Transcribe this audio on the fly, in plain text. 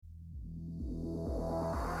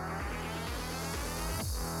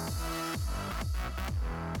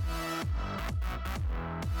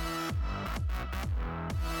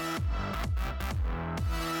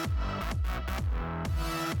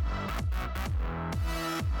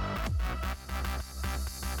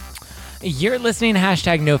You're listening to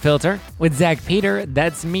Hashtag No Filter with Zach Peter.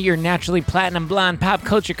 That's me, your naturally platinum blonde pop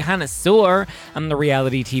culture connoisseur. I'm the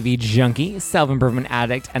reality TV junkie, self-improvement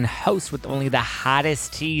addict, and host with only the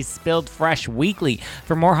hottest tea spilled fresh weekly.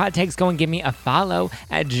 For more hot takes, go and give me a follow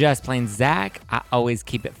at Just Plain Zach. I always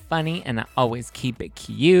keep it funny and I always keep it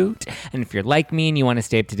cute. And if you're like me and you want to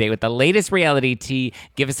stay up to date with the latest reality tea,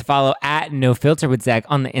 give us a follow at No Filter with Zach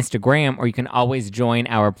on the Instagram, or you can always join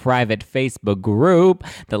our private Facebook group.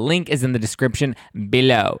 The link is in the description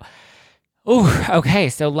below. Ooh, okay,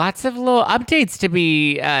 so lots of little updates to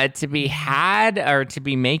be had or to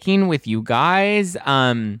be making with you guys.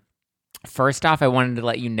 First off, I wanted to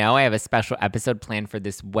let you know I have a special episode planned for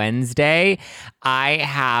this Wednesday. I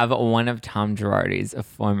have one of Tom Girardi's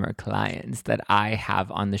former clients that I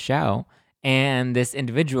have on the show, and this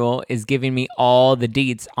individual is giving me all the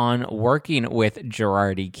deets on working with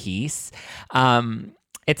Girardi Keese.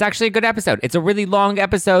 It's actually a good episode. It's a really long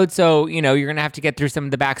episode, so you're gonna have to get through some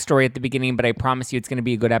of the backstory at the beginning. But I promise you, it's gonna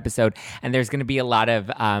be a good episode, and there's gonna be a lot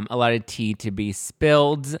of tea to be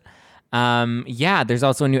spilled. There's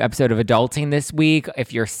also a new episode of Adulting this week.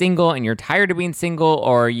 If you're single and you're tired of being single,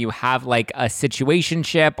 or you have like a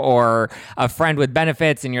situationship or a friend with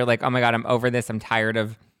benefits, and you're like, oh my god, I'm over this. I'm tired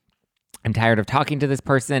of talking to this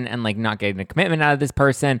person and like not getting a commitment out of this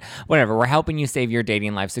person, whatever. We're helping you save your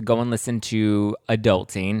dating life. So go and listen to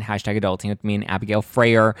Adulting, hashtag Adulting with me and Abigail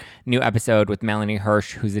Freyer. New episode with Melanie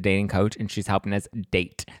Hirsch, who's a dating coach, and she's helping us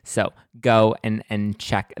date. So go and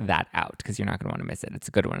check that out because you're not going to want to miss it. It's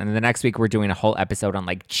a good one. And the next week, we're doing a whole episode on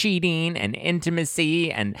like cheating and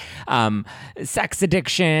intimacy and sex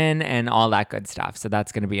addiction and all that good stuff. So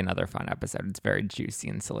that's going to be another fun episode. It's very juicy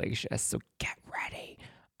and salacious. So get ready.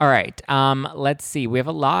 All right, let's see. We have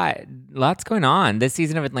lots going on. This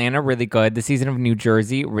season of Atlanta, really good. The season of New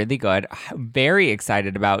Jersey, really good. Very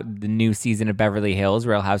excited about the new season of Beverly Hills,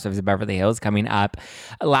 Real Housewives of Beverly Hills, coming up.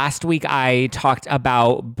 Last week, I talked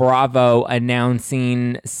about Bravo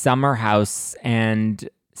announcing Summer House and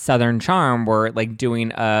Southern Charm were like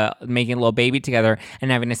making a little baby together and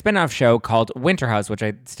having a spinoff show called Winter House, which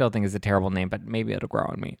I still think is a terrible name, but maybe it'll grow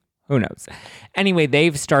on me. Who knows? Anyway,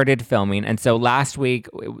 they've started filming. And so last week,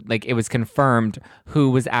 it was confirmed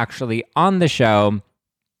who was actually on the show.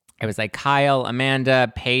 It was like Kyle,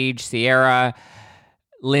 Amanda, Paige, Sierra,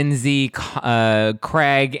 Lindsay,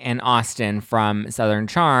 Craig, and Austin from Southern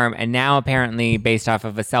Charm. And now apparently, based off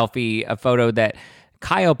of a photo that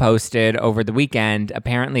Kyle posted over the weekend,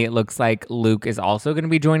 apparently it looks like Luke is also going to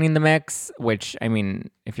be joining the mix, which, I mean,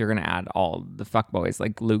 if you're going to add all the fuckboys,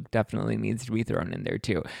 like Luke definitely needs to be thrown in there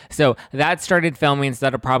too. So that started filming, so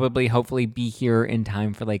that'll hopefully be here in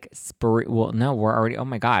time for like well, no, we're already, oh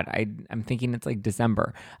my God, I'm thinking it's like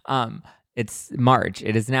December. It's March.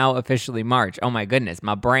 It is now officially March. Oh my goodness,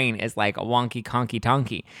 my brain is like a wonky conky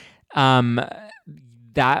tonky.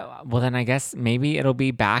 Then I guess maybe it'll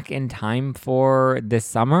be back in time for this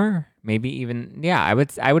summer. Maybe even, I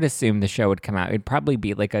would assume the show would come out. It'd probably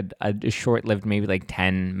be like a short-lived, maybe like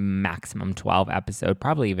 10, maximum 12 episode,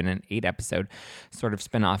 probably even an 8 episode sort of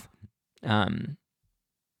spinoff.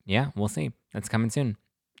 We'll see. That's coming soon.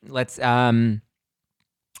 Let's,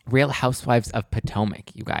 Real Housewives of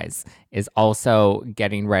Potomac, you guys, is also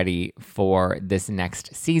getting ready for this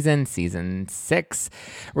next season 6.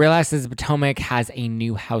 Real Housewives of Potomac has a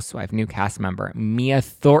new housewife, new cast member, Mia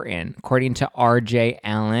Thornton. According to RJ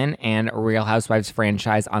Allen and Real Housewives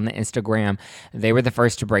franchise on the Instagram, they were the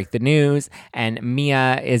first to break the news, and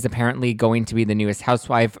Mia is apparently going to be the newest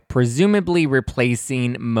housewife, presumably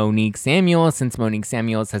replacing Monique Samuels, since Monique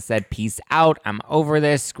Samuels has said, peace out, I'm over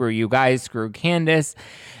this, screw you guys, screw Candace.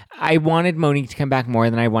 I wanted Monique to come back more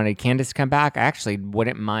than I wanted Candace to come back. I actually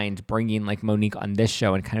wouldn't mind bringing like Monique on this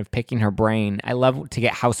show and kind of picking her brain. I love to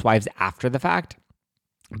get housewives after the fact.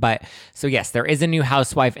 But so yes, there is a new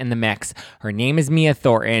housewife in the mix. Her name is Mia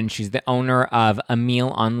Thornton. She's the owner of Emile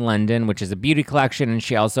on London, which is a beauty collection. And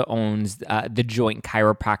she also owns the Joint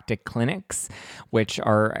Chiropractic Clinics, which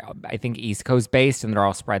are, I think, East Coast based, and they're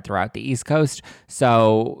all spread throughout the East Coast.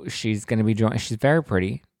 So she's going to be she's very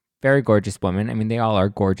pretty. Very gorgeous woman. I mean, they all are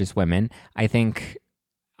gorgeous women. I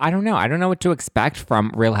don't know. I don't know what to expect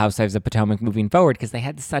from Real Housewives of Potomac moving forward because they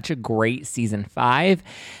had such a great season 5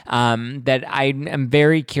 that I am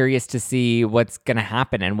very curious to see what's going to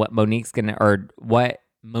happen and what what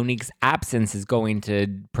Monique's absence is going to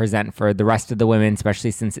present for the rest of the women,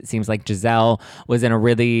 especially since it seems like Giselle was in a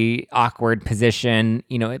really awkward position.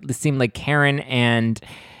 It seemed like Karen and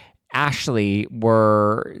Ashley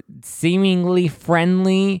were seemingly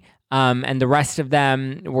friendly, and the rest of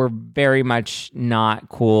them were very much not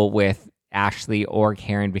cool with Ashley or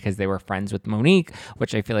Karen because they were friends with Monique,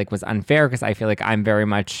 which I feel like was unfair because I feel like I'm very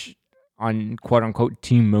much on quote unquote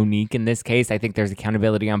Team Monique in this case. I think there's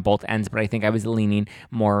accountability on both ends, but I think I was leaning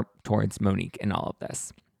more towards Monique in all of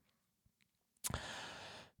this.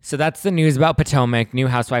 So that's the news about Potomac. New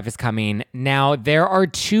housewife is coming. Now, there are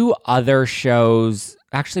 2 other shows.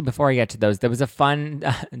 Actually, before I get to those, there was a fun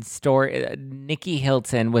story. Nikki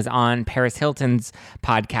Hilton was on Paris Hilton's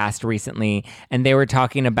podcast recently, and they were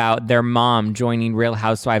talking about their mom joining Real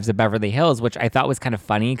Housewives of Beverly Hills, which I thought was kind of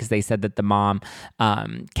funny because they said that the mom,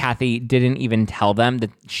 Kathy, didn't even tell them that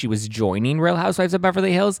she was joining Real Housewives of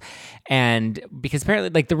Beverly Hills. And because apparently,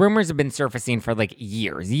 like, the rumors have been surfacing for like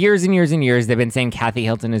years and years. They've been saying Kathy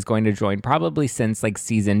Hilton is going to join probably since like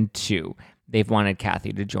season 2. They've wanted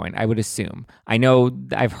Kathy to join, I would assume. I know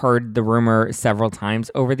I've heard the rumor several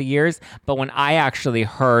times over the years, but when I actually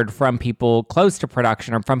heard from people close to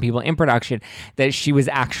production or from people in production that she was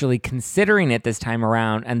actually considering it this time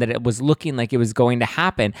around and that it was looking like it was going to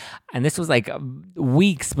happen, and this was like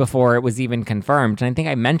weeks before it was even confirmed, and I think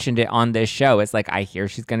I mentioned it on this show. It's like, I hear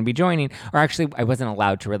she's going to be joining, or actually I wasn't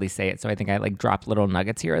allowed to really say it, so I think I like dropped little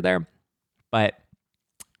nuggets here or there, but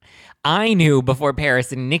I knew before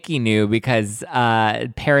Paris and Nikki knew because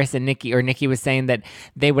Paris and Nikki, or Nikki was saying that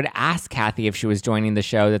they would ask Kathy if she was joining the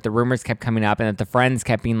show, that the rumors kept coming up and that the friends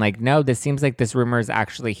kept being like, no, this seems like this rumor is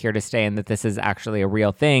actually here to stay and that this is actually a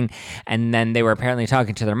real thing. And then they were apparently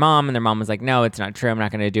talking to their mom and their mom was like, no, it's not true. I'm not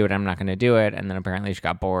going to do it. I'm not going to do it. And then apparently she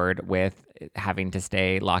got bored with having to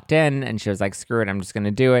stay locked in and she was like, screw it, I'm just going to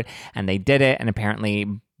do it. And they did it. And apparently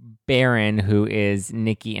Barron, who is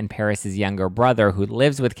Nikki and Paris's younger brother who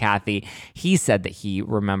lives with Kathy, he said that he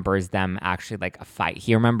remembers them actually like a fight.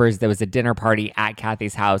 He remembers there was a dinner party at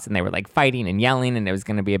Kathy's house and they were like fighting and yelling and it was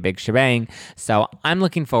going to be a big shebang. So I'm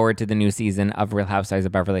looking forward to the new season of Real Housewives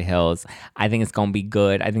of Beverly Hills. I think it's going to be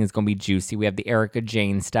good. I think it's going to be juicy. We have the Erica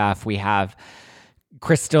Jane stuff. We have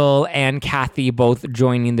Crystal and Kathy both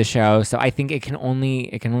joining the show, so I think it can only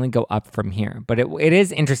go up from here. But it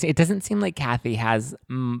is interesting. It doesn't seem like Kathy has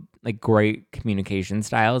like great communication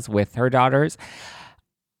styles with her daughters.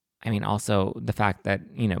 I mean, also the fact that,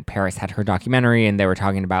 you know, Paris had her documentary and they were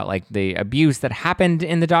talking about like the abuse that happened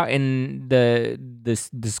in the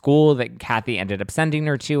school that Kathy ended up sending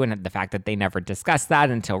her to, and the fact that they never discussed that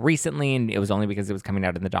until recently, and it was only because it was coming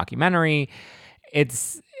out in the documentary.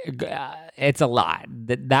 It's a lot.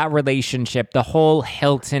 That relationship, the whole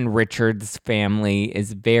Hilton Richards family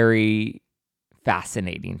is very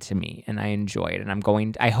fascinating to me and I enjoy it.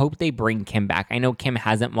 And I hope they bring Kim back. I know Kim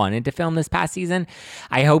hasn't wanted to film this past season.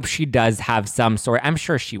 I hope she does have some sort. I'm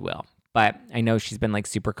sure she will, but I know she's been like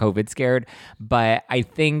super COVID scared, but I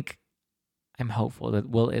think I'm hopeful that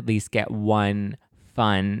we'll at least get one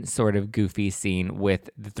fun sort of goofy scene with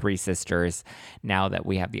the 3 sisters now that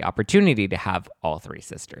we have the opportunity to have all 3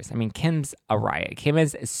 sisters. I mean, Kim's a riot. Kim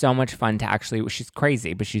is so much fun to actually, she's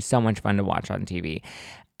crazy, but she's so much fun to watch on TV.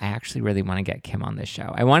 I actually really want to get Kim on this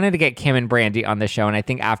show. I wanted to get Kim and Brandi on the show, and I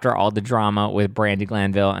think after all the drama with Brandi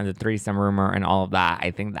Glanville and the threesome rumor and all of that,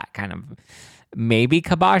 I think that kind of maybe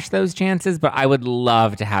kibosh those chances, but I would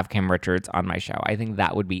love to have Kim Richards on my show. I think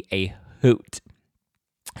that would be a hoot.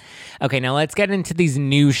 Okay, now let's get into these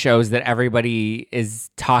new shows that everybody is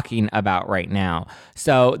talking about right now.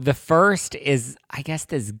 So the first is, I guess,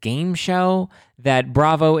 this game show that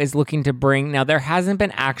Bravo is looking to bring. Now, there hasn't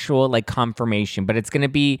been actual like confirmation, but it's going to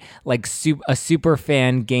be like a super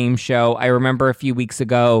fan game show. I remember a few weeks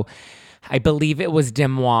ago, I believe it was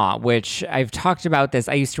Demois, which I've talked about this.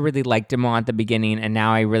 I used to really like Demois at the beginning, and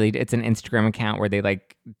now it's an Instagram account where they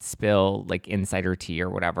like spill like insider tea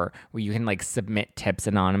or whatever, where you can like submit tips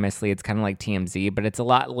anonymously. It's kind of like TMZ, but it's a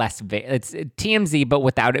lot less. It's TMZ, but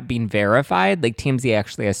without it being verified. Like TMZ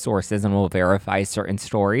actually has sources and will verify certain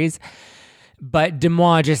stories. But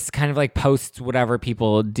Demois just kind of like posts whatever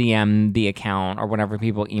people DM the account or whatever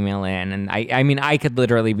people email in. And I mean, I could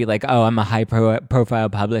literally be like, oh, I'm a high profile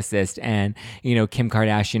publicist and, you know, Kim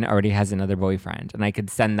Kardashian already has another boyfriend. And I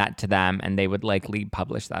could send that to them and they would likely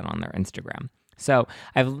publish that on their Instagram. So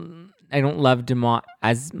I don't love Demois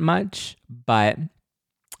as much, but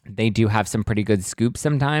they do have some pretty good scoops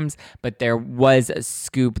sometimes. But there was a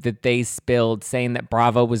scoop that they spilled saying that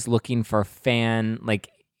Bravo was looking for fan, like,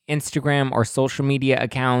 Instagram or social media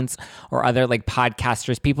accounts or other like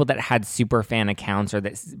podcasters, people that had super fan accounts or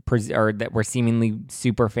that were seemingly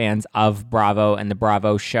super fans of Bravo and the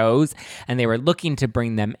Bravo shows, and they were looking to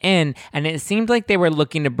bring them in, and it seemed like they were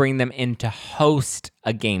looking to bring them in to host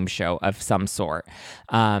a game show of some sort.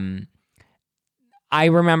 I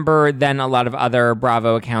remember then a lot of other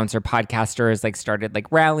Bravo accounts or podcasters like started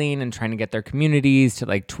like rallying and trying to get their communities to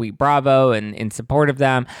like tweet Bravo and in support of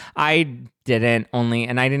them. I didn't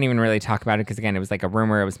and I didn't even really talk about it because again, it was like a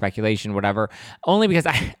rumor, it was speculation, whatever. Only because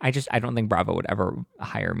I don't think Bravo would ever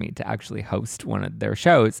hire me to actually host one of their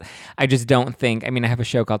shows. I just don't think. I mean, I have a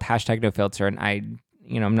show called #NoFilter, and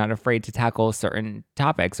I'm not afraid to tackle certain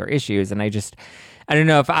topics or issues, and I don't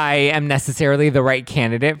know if I am necessarily the right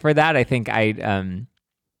candidate for that. I think I don't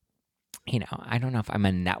know if I'm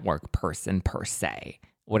a network person per se.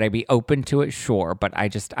 Would I be open to it? Sure. But I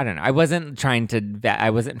don't know. I wasn't trying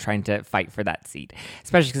to fight for that seat,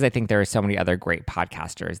 especially because I think there are so many other great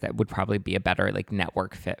podcasters that would probably be a better like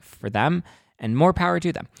network fit for them, and more power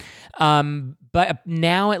to them. But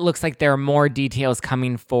now it looks like there are more details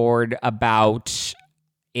coming forward about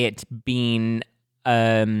it being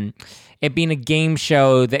a game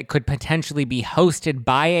show that could potentially be hosted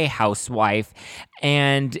by a housewife,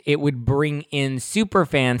 and it would bring in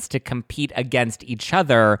superfans to compete against each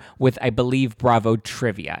other with, I believe, Bravo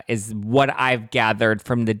trivia, is what I've gathered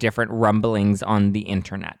from the different rumblings on the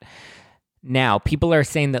internet. Now, people are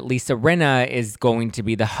saying that Lisa Rinna is going to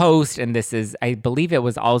be the host, and this is, I believe it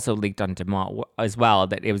was also leaked on Demo as well,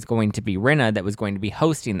 that it was going to be Rinna that was going to be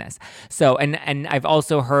hosting this. So, and I've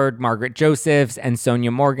also heard Margaret Josephs and Sonia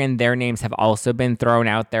Morgan, their names have also been thrown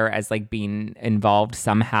out there as like being involved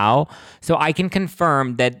somehow. So I can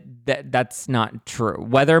confirm that's not true.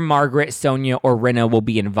 Whether Margaret, Sonia, or Rinna will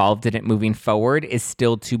be involved in it moving forward is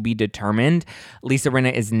still to be determined. Lisa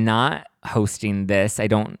Rinna is not hosting this. I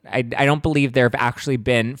don't believe there have actually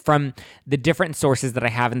been, from the different sources that I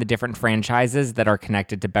have in the different franchises that are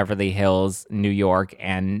connected to Beverly Hills, New York,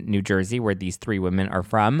 and New Jersey, where these three women are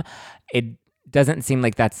from, it doesn't seem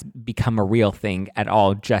like that's become a real thing at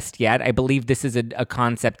all just yet. I believe this is a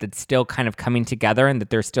concept that's still kind of coming together and that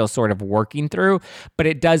they're still sort of working through, but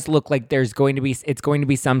it does look like it's going to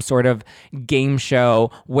be some sort of game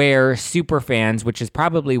show where superfans, which is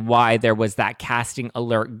probably why there was that casting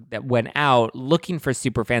alert that went out looking for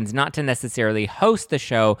superfans, not to necessarily host the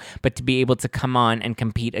show, but to be able to come on and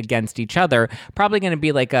compete against each other. Probably going to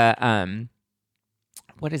be like a,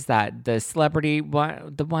 what is that? The celebrity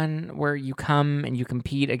one, the one where you come and you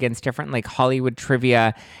compete against different like Hollywood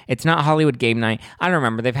trivia. It's not Hollywood Game Night. I don't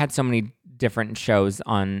remember. They've had so many different shows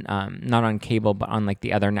on, not on cable, but on like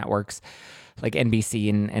the other networks, like NBC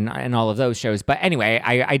and all of those shows. But anyway,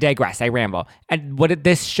 I digress. I ramble. And what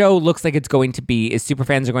this show looks like it's going to be is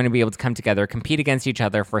superfans are going to be able to come together, compete against each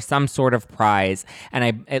other for some sort of prize.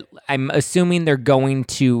 And I'm assuming they're going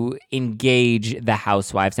to engage the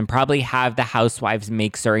housewives and probably have the housewives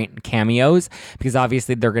make certain cameos, because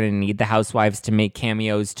obviously they're going to need the housewives to make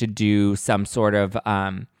cameos to do some sort of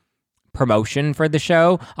promotion for the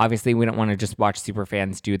show. Obviously, we don't want to just watch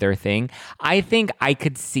superfans do their thing. I think I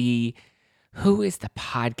could see... Who is the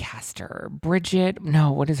podcaster? Bridget?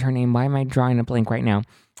 No, what is her name? Why am I drawing a blank right now?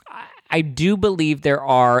 I do believe there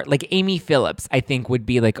are, like Amy Phillips, I think would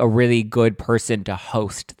be like a really good person to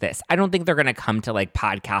host this. I don't think they're going to come to like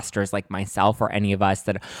podcasters like myself or any of us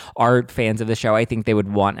that are fans of the show. I think they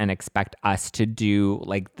would want and expect us to do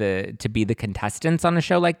like to be the contestants on a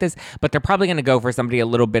show like this, but they're probably going to go for somebody a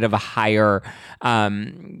little bit of a higher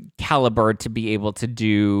caliber to be able to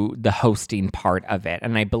do the hosting part of it.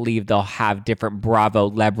 And I believe they'll have different Bravo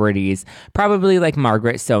celebrities, probably like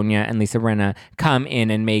Margaret, Sonia, and Lisa Rinna, come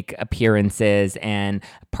in and make appearances and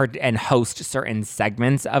host certain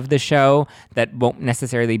segments of the show that won't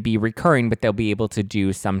necessarily be recurring, but they'll be able to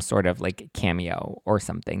do some sort of like cameo or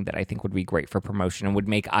something that I think would be great for promotion and would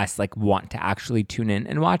make us like want to actually tune in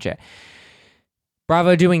and watch it.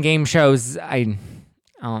 Bravo doing game shows, I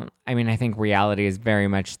think reality is very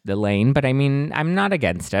much the lane, but I mean, I'm not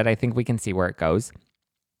against it. I think we can see where it goes.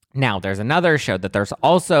 Now, there's another show that they're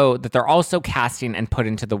also casting and put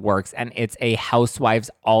into the works, and it's a Housewives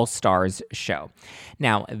All-Stars show.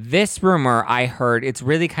 Now, this rumor I heard, it's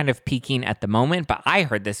really kind of peaking at the moment, but I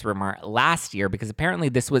heard this rumor last year because apparently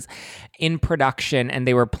this was in production and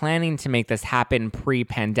they were planning to make this happen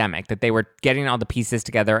pre-pandemic, that they were getting all the pieces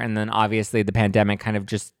together, and then obviously the pandemic kind of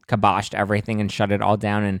just kiboshed everything and shut it all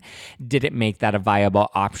down and didn't make that a viable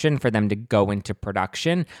option for them to go into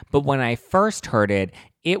production. But when I first heard it,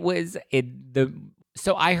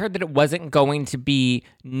 so I heard that it wasn't going to be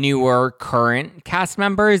newer current cast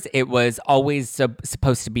members. It was always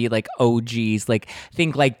supposed to be like OGs, like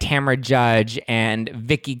think like Tamra Judge and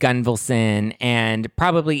Vicky Gunvalson and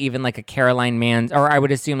probably even like a Caroline Mann, or I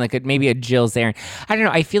would assume like maybe a Jill Zarin. I don't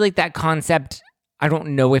know. I feel like that concept, I don't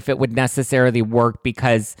know if it would necessarily work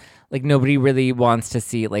because Like nobody really wants to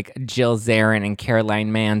see like Jill Zarin and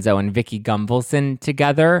Caroline Manzo and Vicky Gunvalson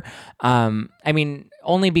together. I mean,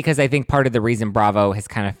 only because I think part of the reason Bravo has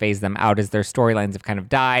kind of phased them out is their storylines have kind of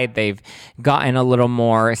died. They've gotten a little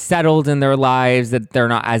more settled in their lives, that they're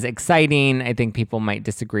not as exciting. I think people might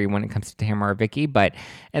disagree when it comes to Tamara or Vicky, but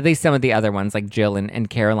at least some of the other ones like Jill and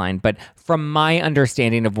Caroline. But from my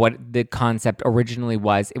understanding of what the concept originally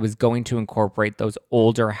was, it was going to incorporate those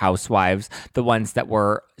older housewives, the ones that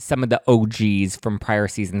were some of the OGs from prior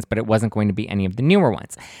seasons, but it wasn't going to be any of the newer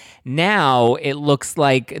ones. Now it looks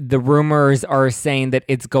like the rumors are saying that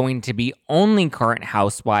it's going to be only current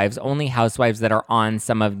housewives, only housewives that are on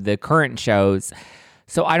some of the current shows.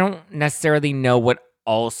 So I don't necessarily know what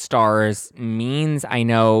All Stars means. I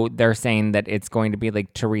know they're saying that it's going to be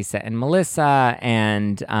like Teresa and Melissa,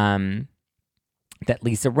 and that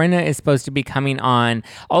Lisa Rinna is supposed to be coming on.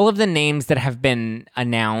 All of the names that have been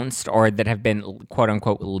announced or that have been quote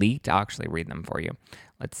unquote leaked, I'll actually read them for you.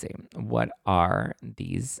 Let's see. What are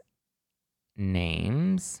these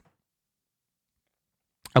names?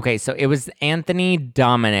 Okay, so it was Anthony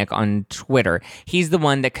Dominic on Twitter. He's the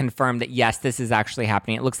one that confirmed that, yes, this is actually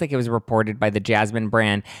happening. It looks like it was reported by the Jasmine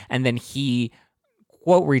brand, and then he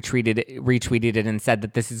quote retweeted it and said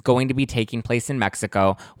that this is going to be taking place in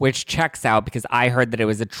Mexico, which checks out because I heard that it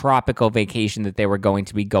was a tropical vacation that they were going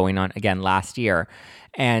to be going on again last year.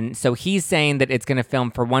 And so he's saying that it's going to film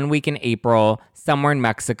for 1 week in April, somewhere in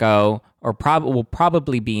Mexico, or will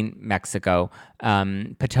probably be in Mexico.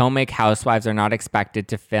 Potomac housewives are not expected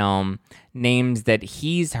to film. Names that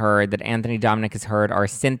he's heard, that Anthony Dominic has heard, are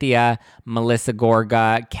Cynthia, Melissa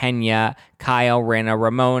Gorga, Kenya, Kyle, Rinna,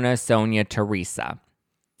 Ramona, Sonia, Teresa.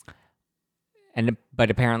 But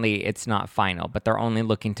apparently it's not final. But they're only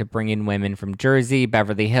looking to bring in women from Jersey,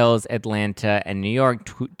 Beverly Hills, Atlanta, and New York.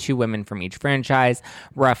 Two women from each franchise,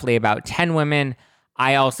 roughly about 10 women.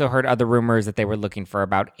 I also heard other rumors that they were looking for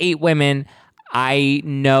about 8 women. I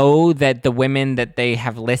know that the women that they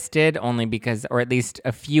have listed, only because, or at least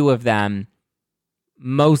a few of them,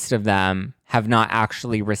 most of them have not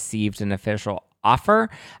actually received an official offer.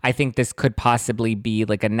 I think this could possibly be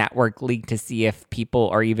like a network leak to see if people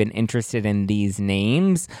are even interested in these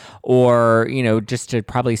names, or, you know, just to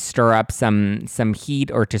probably stir up some heat,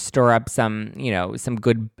 or to stir up some, you know, some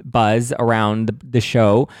good buzz around the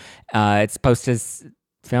show. It's supposed to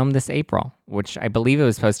film this April, which I believe it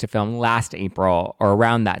was supposed to film last April or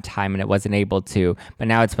around that time, and it wasn't able to, but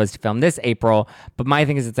now it's supposed to film this April. But my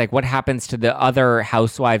thing is, it's like, what happens to the other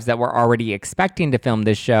housewives that were already expecting to film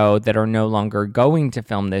this show that are no longer going to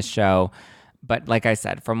film this show? But like I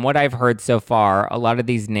said, from what I've heard so far, a lot of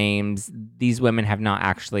these names, these women have not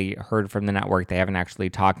actually heard from the network. They haven't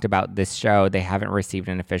actually talked about this show. They haven't received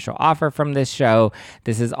an official offer from this show.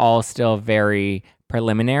 This is all still very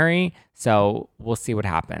preliminary, so we'll see what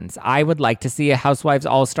happens. I would like to see a Housewives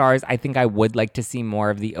All-Stars. I think I would like to see more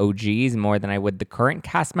of the OGs more than I would the current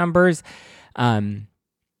cast members.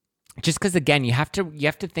 Just because, again, you have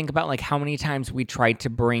to think about like how many times we tried to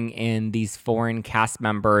bring in these foreign cast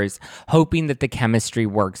members, hoping that the chemistry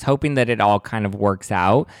works, hoping that it all kind of works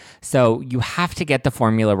out. So you have to get the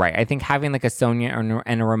formula right. I think having like a Sonia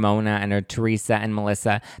and a Ramona and a Teresa and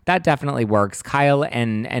Melissa, that definitely works. Kyle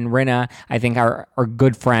and Rinna, I think are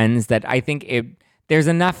good friends. That I think there's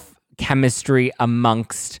enough chemistry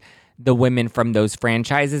amongst the women from those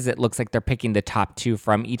franchises. It looks like they're picking the top 2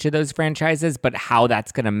 from each of those franchises, but how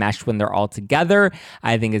that's going to mesh when they're all together,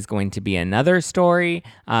 I think is going to be another story.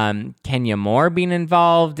 Kenya Moore being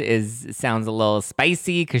involved sounds a little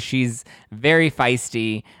spicy because she's very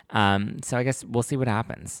feisty. So I guess we'll see what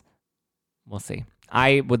happens. We'll see.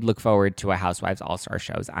 I would look forward to a Housewives All-Star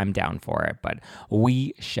shows. I'm down for it, but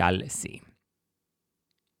we shall see.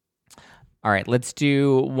 All right, let's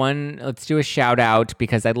do a shout out,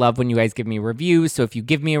 because I love when you guys give me reviews. So if you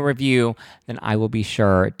give me a review, then I will be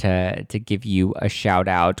sure to give you a shout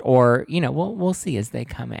out, or, you know, we'll see as they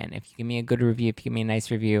come in. If you give me a good review, if you give me a nice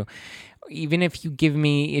review, even if you give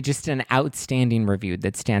me just an outstanding review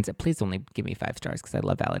that stands out, please only give me 5 stars because I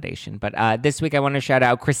love validation. But this week I want to shout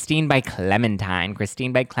out Christine by Clementine,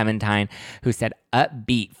 who said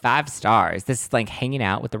upbeat, 5 stars. This is like hanging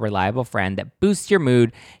out with a reliable friend that boosts your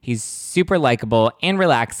mood. He's super likable and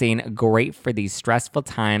relaxing, great for these stressful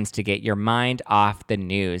times to get your mind off the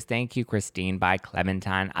news. Thank you, Christine by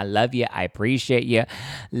Clementine. I love you. I appreciate you.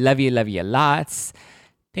 Love you lots.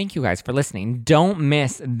 Thank you guys for listening. Don't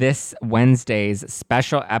miss this Wednesday's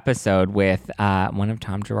special episode with one of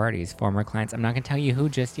Tom Girardi's former clients. I'm not going to tell you who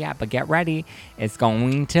just yet, but get ready. It's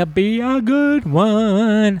going to be a good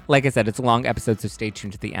one. Like I said, it's a long episode, so stay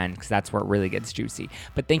tuned to the end because that's where it really gets juicy.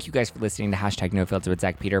 But thank you guys for listening to #NoFilter with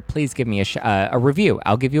Zach Peter. Please give me a review.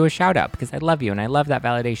 I'll give you a shout out because I love you and I love that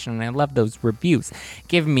validation and I love those reviews.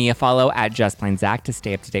 Give me a follow at Just Plain Zach to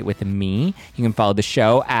stay up to date with me. You can follow the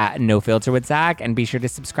show at No Filter with Zach and be sure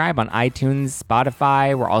to subscribe on iTunes,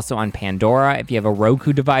 Spotify. We're also on Pandora. If you have a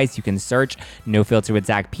Roku device, you can search No Filter with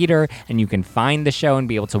Zach Peter and you can find the show and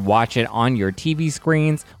be able to watch it on your TV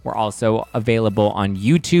screens. We're also available on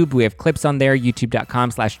YouTube. We have clips on there,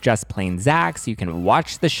 youtube.com/justplainzach, so you can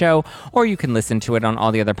watch the show or you can listen to it on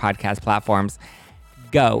all the other podcast platforms.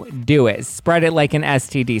 Go, do it. Spread it like an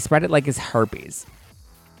STD. Spread it like it's herpes.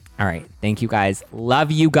 All right. Thank you guys.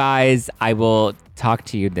 Love you guys. I will talk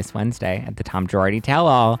to you this Wednesday at the Tom Girardi Tell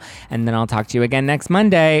All. And then I'll talk to you again next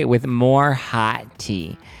Monday with more hot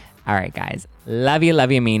tea. All right, guys. Love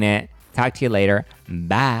you, mean it. Talk to you later.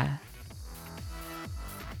 Bye.